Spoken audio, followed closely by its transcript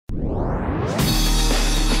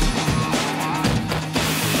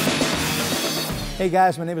Hey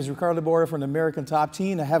guys, my name is Ricardo Liborio from the American Top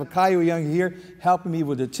Team. I have a Caio Young here helping me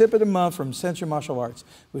with the tip of the month from Century Martial Arts.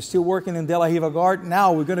 We're still working in De La Riva guard.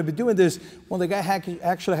 Now we're going to be doing this when the guy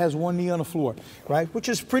actually has one knee on the floor, right? Which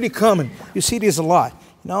is pretty common. You see this a lot.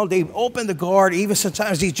 You know, they open the guard, even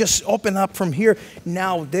sometimes they just open up from here.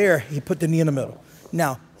 Now there, he put the knee in the middle.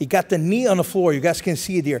 Now, he got the knee on the floor. You guys can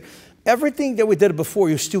see it here. Everything that we did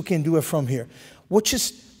before, you still can do it from here, which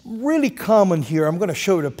is really common here. I'm going to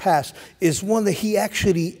show you the pass is one that he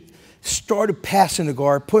actually started passing the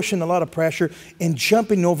guard, pushing a lot of pressure and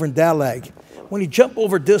jumping over in that leg. When you jump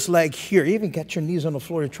over this leg here, even get your knees on the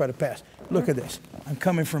floor and try to pass. Look at this. I'm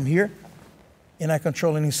coming from here and I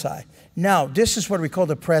control it inside. Now, this is what we call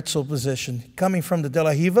the pretzel position. Coming from the De La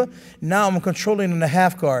Riva, now I'm controlling in the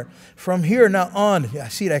half guard. From here now on, I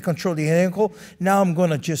see that I control the ankle. Now I'm going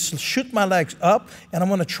to just shoot my legs up, and I'm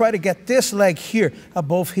going to try to get this leg here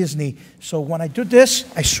above his knee. So when I do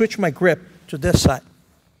this, I switch my grip to this side.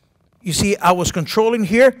 You see, I was controlling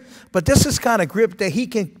here, but this is kind of grip that he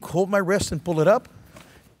can hold my wrist and pull it up.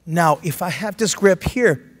 Now, if I have this grip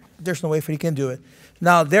here, there's no way he can do it.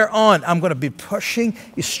 Now, there on, I'm going to be pushing,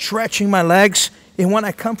 stretching my legs. And when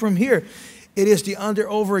I come from here, it is the under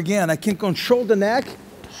over again. I can control the neck,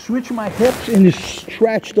 switch my hips, and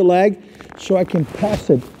stretch the leg so I can pass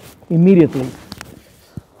it immediately.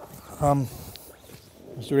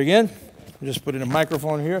 Let's do it again. I'm just putting a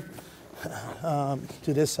microphone here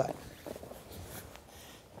to this side.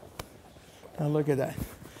 Now look at that.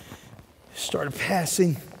 Started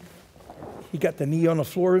passing. He got the knee on the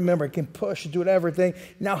floor. Remember, I can push, do everything.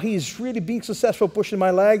 Now he's really being successful pushing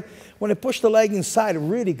my leg. When I push the leg inside,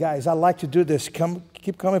 really, guys, I like to do this.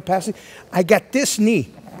 Keep coming, passing. I got this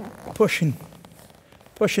knee pushing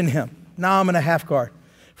him. Now I'm in a half guard.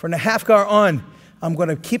 From the half guard on, I'm going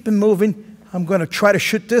to keep him moving. I'm going to try to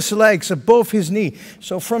shoot this leg above his knee.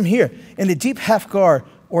 So from here, in the deep half guard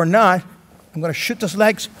or not, I'm going to shoot those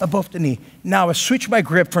legs above the knee. Now I switch my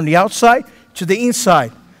grip from the outside to the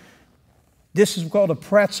inside. This is called a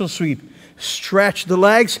pretzel sweep. Stretch the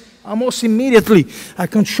legs almost immediately. I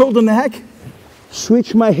control the neck,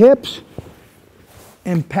 switch my hips,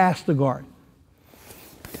 and pass the guard.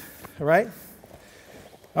 All right?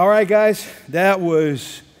 All right, guys. That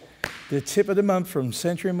was the tip of the month from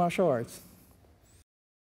Century Martial Arts.